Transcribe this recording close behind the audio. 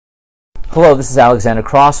Hello, this is Alexander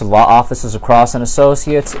Cross of Law Offices of Cross &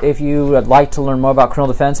 Associates. If you would like to learn more about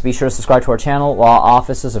criminal defense, be sure to subscribe to our channel, Law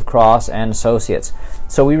Offices of Cross & Associates.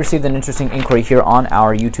 So we received an interesting inquiry here on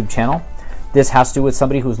our YouTube channel. This has to do with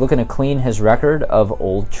somebody who's looking to clean his record of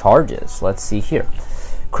old charges. Let's see here.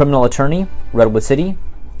 Criminal attorney, Redwood City.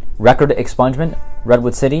 Record expungement,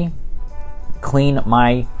 Redwood City. Clean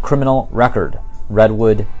my criminal record,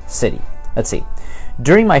 Redwood City. Let's see.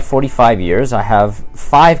 During my 45 years, I have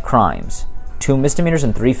 5 crimes, 2 misdemeanors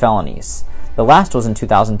and 3 felonies. The last was in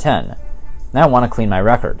 2010. Now I want to clean my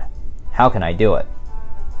record. How can I do it?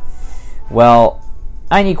 Well,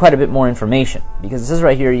 I need quite a bit more information because this is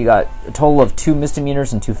right here. You got a total of 2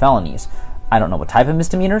 misdemeanors and 2 felonies. I don't know what type of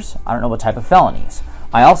misdemeanors. I don't know what type of felonies.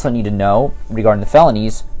 I also need to know, regarding the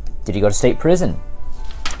felonies, did you go to state prison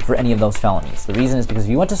for any of those felonies? The reason is because if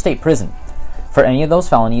you went to state prison for any of those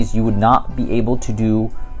felonies, you would not be able to do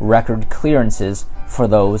record clearances for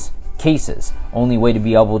those cases. Only way to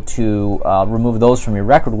be able to remove those from your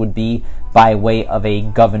record would be by way of a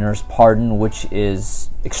governor's pardon, which is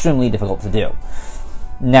extremely difficult to do.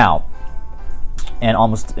 Now, and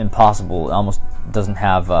almost impossible, almost doesn't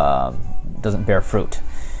bear fruit.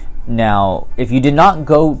 Now, if you did not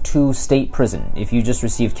go to state prison, if you just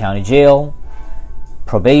received county jail,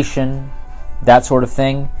 probation, that sort of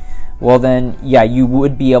thing, well then, yeah, you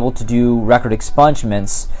would be able to do record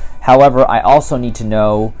expungements. However, I also need to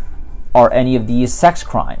know, are any of these sex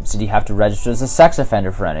crimes? Did you have to register as a sex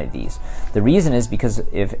offender for any of these? The reason is because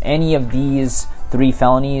if any of these 3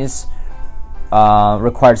 felonies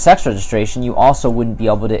required sex registration, you also wouldn't be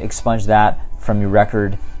able to expunge that from your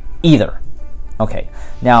record either. Okay,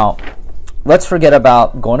 now let's forget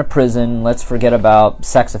about going to prison. Let's forget about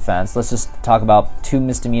sex offense. Let's just talk about 2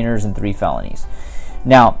 misdemeanors and 3 felonies.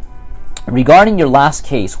 Now, regarding your last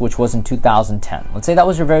case, which was in 2010, let's say that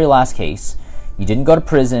was your very last case. You didn't go to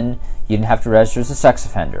prison. You didn't have to register as a sex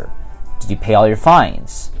offender. Did you pay all your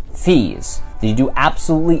fines, fees? Did you do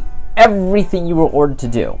absolutely everything you were ordered to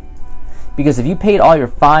do? Because if you paid all your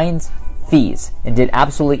fines, fees, and did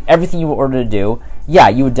absolutely everything you were ordered to do, yeah,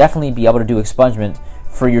 you would definitely be able to do expungement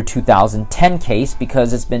for your 2010 case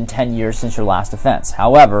because it's been 10 years since your last offense.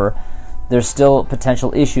 However, there's still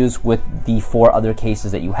potential issues with the 4 other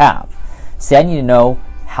cases that you have. See, I need to know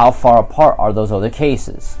how far apart are those other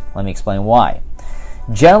cases. Let me explain why.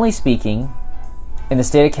 Generally speaking, in the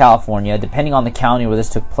state of California, depending on the county where this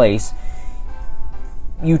took place,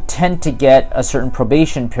 you tend to get a certain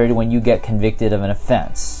probation period when you get convicted of an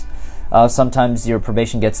offense. Sometimes your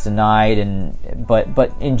probation gets denied,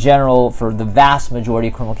 but in general, for the vast majority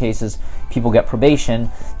of criminal cases, people get probation.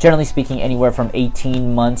 Generally speaking, anywhere from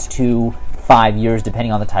 18 months to 5 years,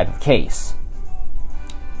 depending on the type of case.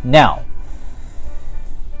 Now,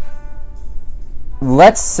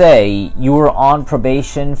 let's say you were on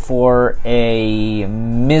probation for a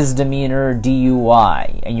misdemeanor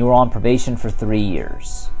DUI, and you were on probation for 3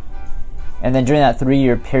 years. And then during that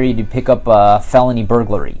 3-year period, you pick up a felony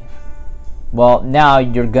burglary. Well, now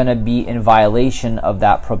you're going to be in violation of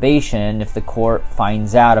that probation if the court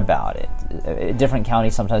finds out about it. Different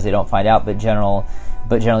counties, sometimes they don't find out, but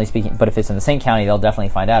generally speaking, but if it's in the same county, they'll definitely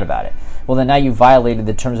find out about it. Well, then now you violated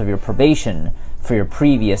the terms of your probation for your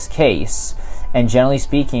previous case. And generally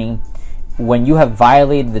speaking, when you have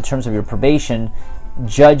violated the terms of your probation,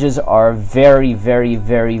 judges are very, very,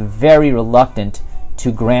 very, very reluctant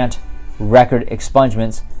to grant record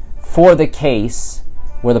expungements for the case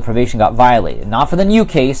where the probation got violated. Not for the new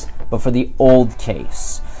case, but for the old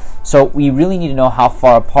case. So we really need to know how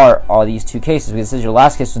far apart are these 2 cases, because this is your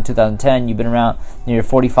last case in 2010. You've been around, you're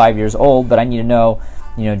 45 years old, but I need to know,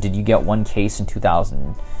 did you get one case in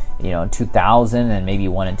 2000, and maybe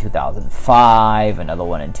one in 2005, another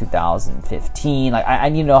one in 2015. I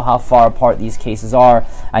need to know how far apart these cases are.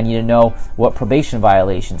 I need to know what probation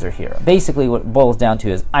violations are here. Basically, what it boils down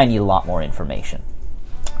to is I need a lot more information.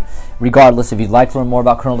 Regardless, if you'd like to learn more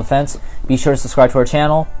about criminal defense, be sure to subscribe to our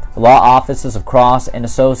channel, Law Offices of Cross &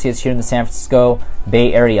 Associates here in the San Francisco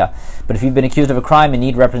Bay Area. But if you've been accused of a crime and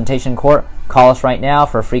need representation in court, call us right now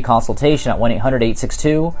for a free consultation at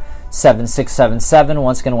 1-800-862-7677.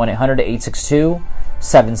 Once again,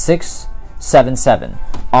 1-800-862-7677.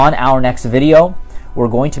 On our next video, we're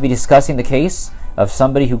going to be discussing the case of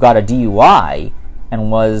somebody who got a DUI and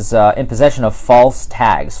was in possession of false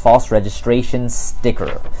tags, false registration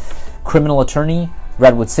sticker. Criminal attorney,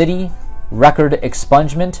 Redwood City. Record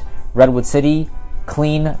expungement, Redwood City.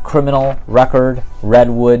 Clean criminal record,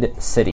 Redwood City.